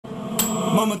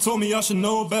Mama told me I should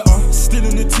know better. Still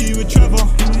in the tea with Trevor.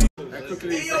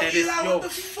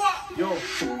 Yo,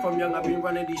 from young I've been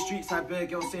running these streets. I bear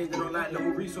girls saying they don't like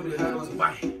little Reese, so they heard us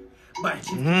bye.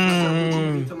 Chief,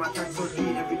 to my tax so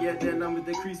deep every year, their numbers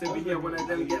decrease every year. One of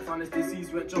them get found as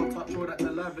deceased. Went John touch road at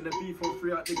the live and the beef on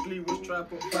free out the glee was try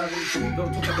put 5 and 2.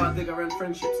 Don't talk about Digga and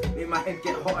friendships. Make my head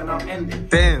get hot and I'll end it.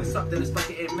 Damn. It's up then it's stuck,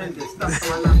 it ain't mended. Stuff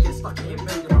my life get stuck, it ain't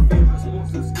bending. My favourite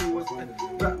sports in school was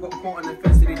rap got caught on the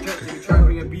fence and they drenched it. We try to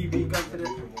bring a BB gun to the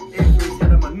Enquiries,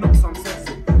 head on my knocks, I'm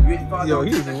sexy. You ain't far down,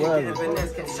 he's wild.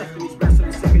 Get checking these rest of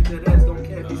the second to theirs. Don't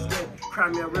care if he's scared. Cry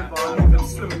me a river, I'll leave him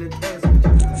swimming in tears.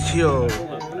 Yo.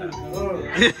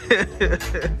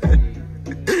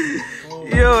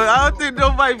 Yo, I don't think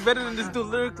nobody better than this dude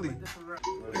lyrically.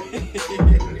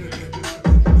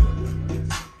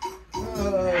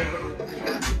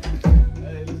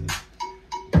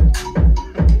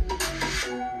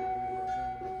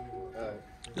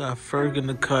 Got Ferg in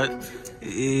the cut.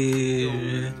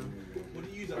 Yeah.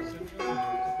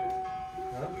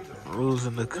 Rules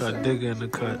in the cut, Digga in the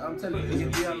cut. I'm telling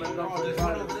you,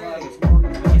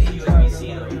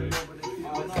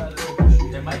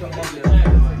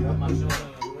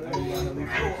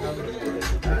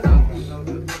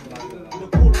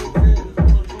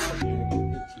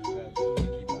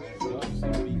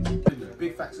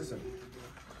 big facts, listen.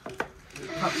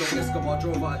 Pablo Escobar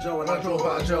drove out of jail and I drove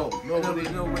out of jail.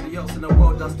 Nobody else in the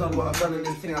world that's done what I've done in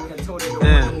this thing. I can tell they don't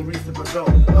want little Reese to prevail.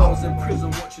 I was in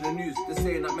prison watching the news. They're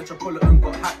saying that Metropolitan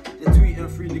got hacked. They're tweeting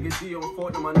free Digga D on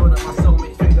for them. I know that my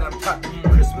cellmate's think that I'm tapped.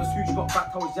 Christmas hooch got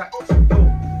back, I was jacked. Yo,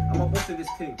 I'm a boss of this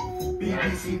thing.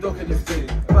 BBC doc of this thing.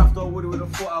 After I would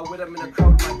have thought I would have in the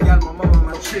crowd. My gal, my mama,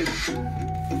 my chin.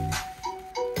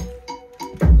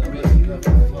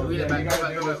 Read it back,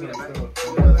 go back.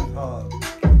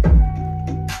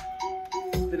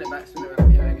 Spin it back, yeah,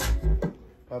 again.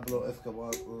 Pablo Escobar,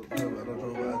 I don't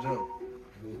know where I jump.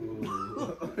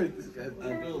 This guy's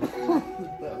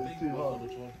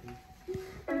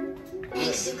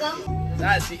It's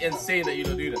actually insane that you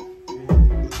don't do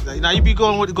that. Now you be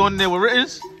going there with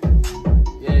writtens?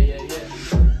 Yeah.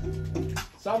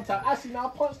 Sometimes, actually, now I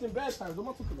punched in bad times. What am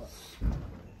I talking about?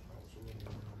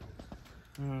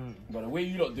 But the way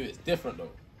you don't do it's different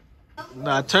though.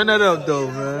 Nah, turn that up though,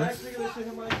 man.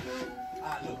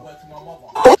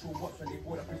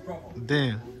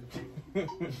 Damn.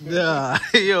 Yeah,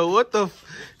 yo, what the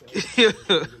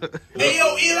Hey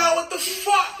yo, Eli, what the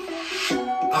fuck?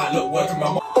 I look, word to my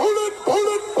mom. Hold it.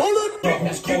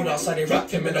 It's cold outside, they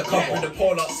wrapped him in a cup with the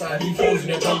pole outside. He posing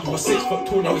in a jumper, was 6 foot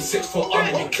tall, now he's 6 foot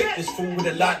under. He clipped this fool with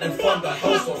a lightning thunder.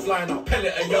 Hell's not flying out,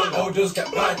 pellet a young. Elders get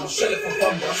blind, I'll shell it for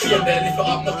thunder. See him there, lift it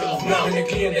up, knock it off now. In the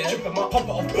clean, they drip him up, pop it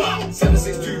off, blah.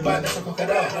 762 bang, that's a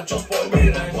crocodile. I just bought a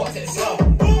new line, hot it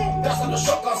sound. Boom, that's how the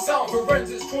shotgun sound.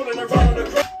 Forensics crawling around on the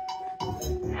ground.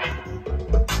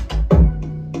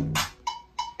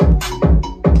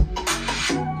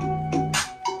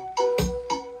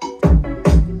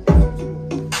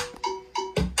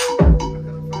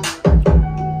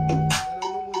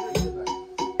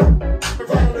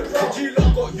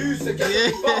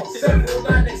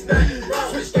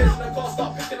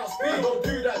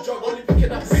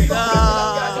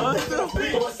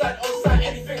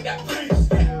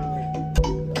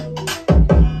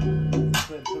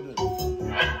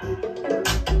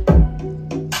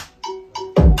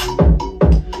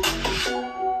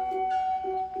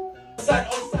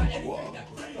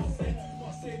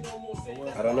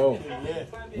 I don't know.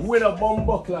 With a bomb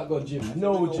buckle I got Jim.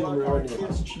 No Jim already.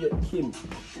 That's Chip Kim.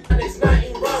 It's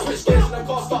 19 rounds, switch gears in the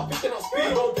car, start picking up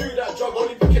speed. Don't do that drug,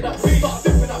 only picking up weed. Start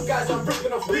sipping up guys, I'm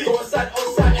ripping off weed. Go inside,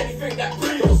 on site, anything that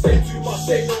breathes. Don't say too much,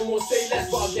 say no more, say less.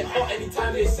 But I'll get hot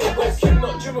anytime they say West. Kim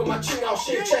not Jim with my chin, I'll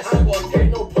shake chest. I ain't gonna take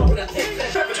no pop when I take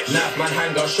less. Knife man,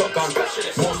 handgun, shotgun.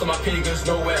 Most of my pagans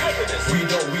nowhere. We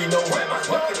know where man.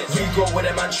 We go where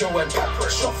the man showing.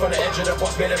 Shot from the edge of the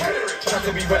box, made him. Try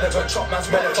to be relevant, chop man's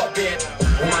relevant, fuck being.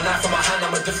 With my knife in my hand,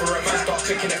 I'm a different man. Start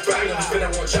clicking it bang. I'm spinning,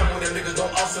 won't jam with them niggas,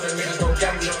 don't ask for them niggas, don't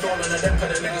gamble. You're throwing on them,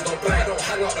 cause the niggas don't bang. Don't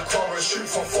hang out the car and shoot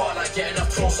from far, like getting up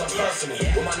close and personal.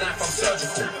 With my knife, I'm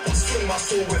surgical. I swing my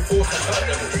sword with force and hurt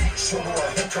them. Swivel a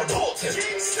hook, I rolled him,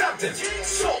 stabbed him,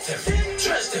 shot him,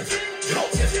 drenched him,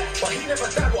 dropped him. But he never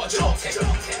died what I dropped him.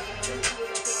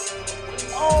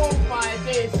 Oh my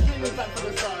days, spin me back to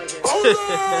the start again. Oh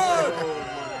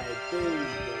my days.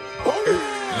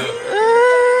 Look.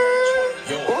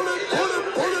 Yo.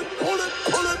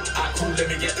 I cool, let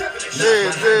me get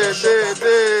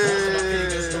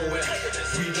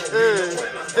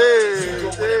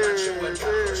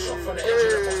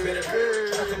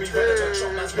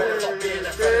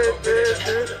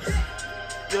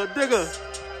Yo, Digga,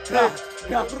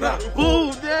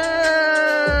 Boom, there.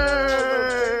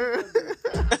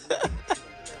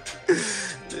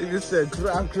 Nigga said,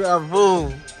 crap,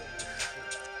 boom.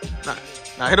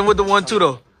 Nah, hit him with the 1-2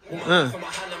 though.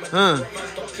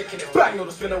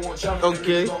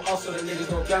 Okay.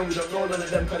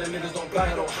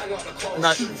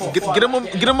 Nah, get him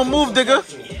a move, Digga.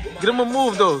 Get him a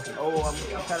move though.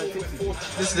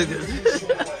 This nigga.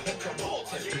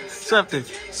 Slapped it,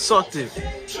 sucked it.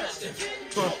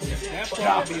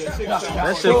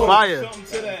 That shit fire. Now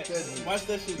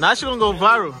that shit gonna go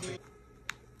viral.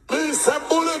 Please have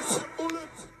bullets.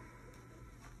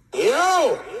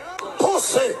 Yo,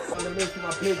 pussy. I'm making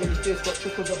my pig in his face, got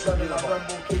trickles of blood in a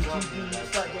Rambo King GG.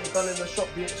 Start getting done in the shop,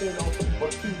 be it chino.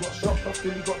 But 2 got shot, but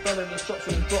Billy got done in the shop,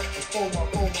 so he dropped the Foma.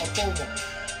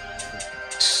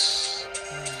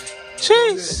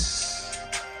 Jeez.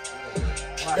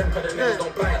 Them kind of niggas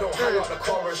don't bang, don't hang up the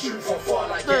car and shoot from far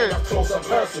like getting up close and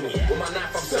personal. With my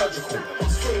knife, I'm surgical.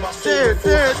 Swing my sword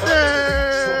before I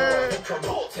hurt him.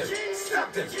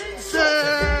 Stabbed him,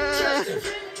 shot him,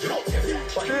 dropped him.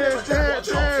 But he never did what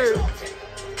dropped him.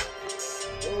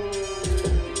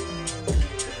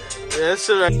 Yeah, that's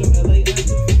right.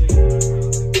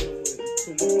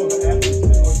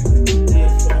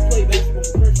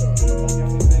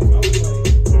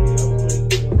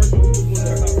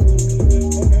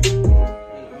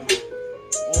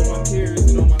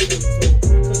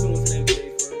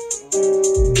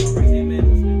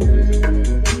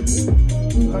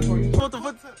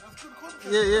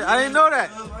 Yeah, I didn't know that.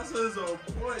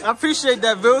 I appreciate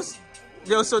that, Bills.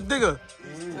 Yo, so Digga,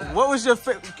 what was your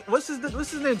favorite? What's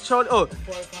his name? Charlie. Oh,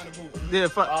 yeah.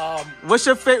 What's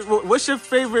your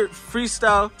favorite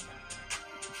freestyle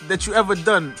that you ever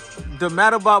done? The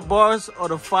Mad About Bars or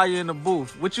the Fire in the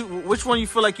Booth? Which one you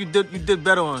feel like you did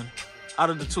better on out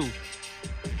of the two?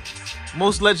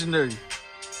 Most legendary.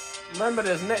 Remember,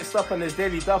 there's Next Up and there's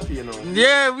Daily Duffy, you know.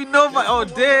 Yeah, we know about. Oh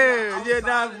damn, yeah,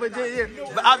 nah, but yeah.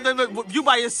 But you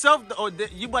by yourself,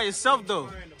 you by yourself though.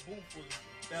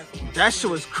 That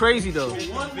shit was crazy though.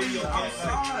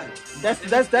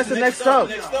 That's the Next Up.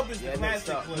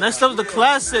 Next Up's the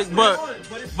classic, but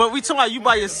we talking about you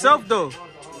by yourself though.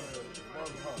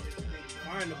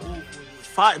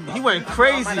 He went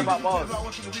crazy. I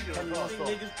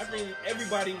think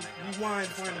everybody rewind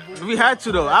Find the Booth. We had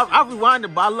to though. I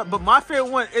rewinded, but my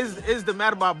favorite one is the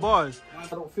Mad About Bars. I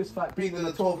don't fist fight being in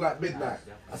the 12 like midnight.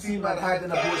 I see man hide in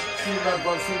the bush, see man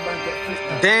run, see man get fist.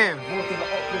 Damn.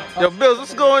 Yo, Bills,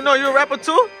 what's going on? You a rapper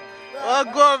too?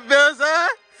 What's going on, Bills, huh?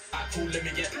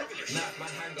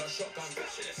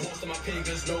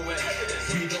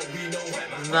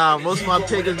 Nah, most of my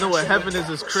pagans know what heaven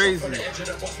is crazy.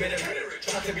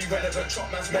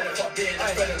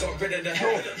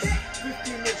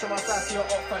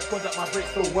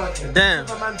 Damn.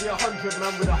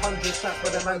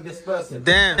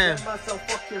 Damn.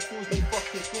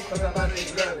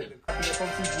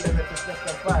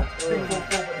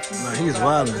 Nah, he's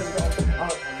wildin'.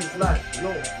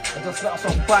 I just let us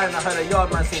on fire and I heard a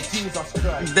yard man say Jesus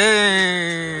Christ.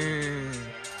 Damn.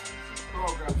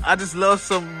 I just love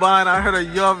some bond. I heard a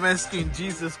yard man scream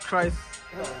Jesus Christ.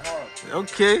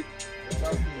 Okay.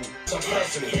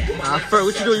 Fer,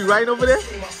 what you doing? You writing over there?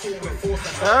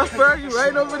 Fer, you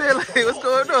writing over there? Like, what's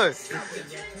going on?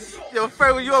 Yo,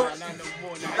 Fer,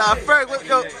 Fer,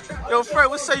 yo, Fer,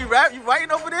 what's up? You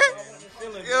writing over there?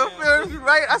 Yo, Fer, you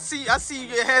writing? I see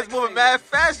your hands moving mad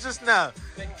fast just now.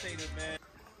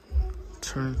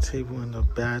 Turntable in the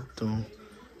bathroom.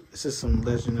 This is some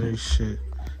legendary shit.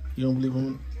 You don't believe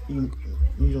him? You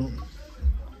don't.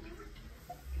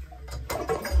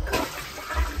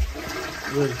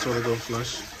 Where the toilet go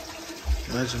flush?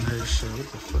 Legendary shit.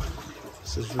 What the fuck?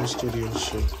 This is real studio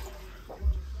shit.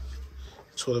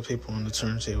 Toilet paper on the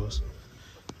turntables.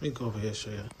 Let me go over here and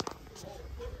show you.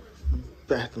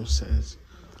 Bathroom settings.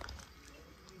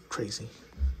 Crazy.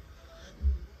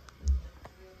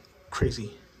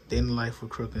 Crazy. Day in the life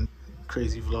with Crooklyn.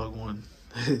 Crazy vlog 1.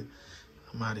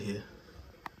 I'm out of here.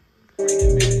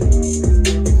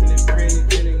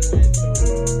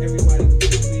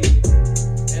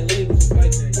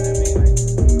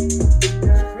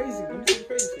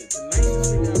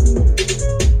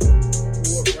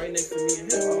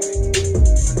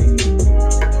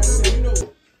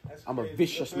 I'm a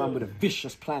vicious man with a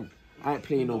vicious plan. I ain't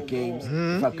playing no games.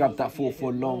 If I grab that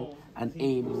 4-4 long and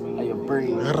aim at your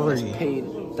brain, that's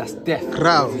pain, that's death.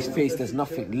 In his face, there's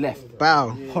nothing left.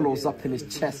 Bow. Hollows up in his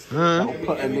chest. That'll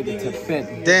put a nigga to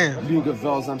bed. Damn. Luger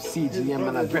Vels, I'm CGM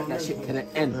and I wreck that shit to the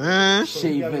end.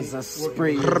 Shavers and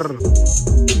sprays.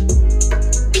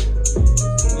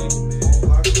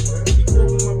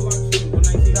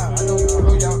 I know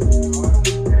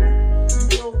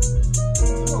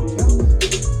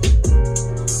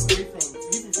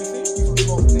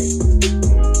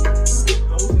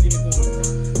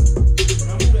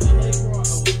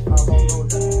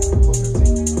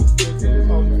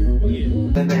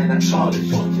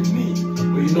childish. Fucking me.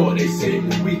 But you know what they say,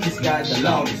 the weakest guy's the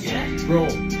loudest. Bro,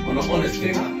 on the honest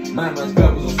thing, my man's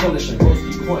girl was astonishing.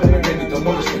 Broski caught him and then he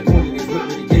demolished him. Calling his whip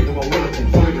when he gave him a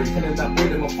walloping. Following, telling that boy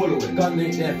them a follow it. Gun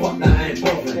ain't there, fuck that, I ain't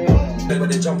bothering. When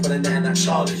they jump on the net and that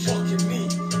childish. Fucking me.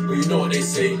 But you know what they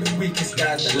say, the weakest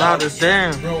guy's the loudest.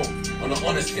 Damn. Bro, on the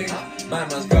honest thing, my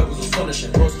man's girl was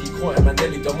astonishing. Broski caught him and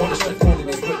then he demolished him. Calling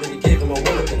his whip when he gave him a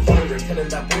walloping. Following, telling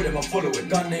that boy them a follow it.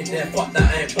 Gun ain't there, fuck that,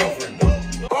 I ain't bothering.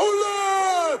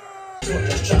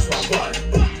 Just trust what I got it.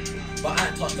 But I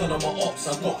ain't touched none of my ops,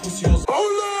 I got pussy hoes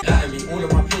at me. All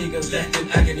of my pagans left in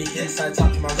agony. Inside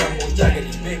tucked my Rambo's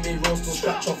jaggedy. Make me roast or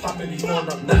scratch off happily. Phone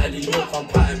up Natalie, look I'm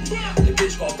patting me. The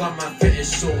bitch got a gunman fetish,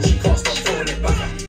 so she can't stop throwing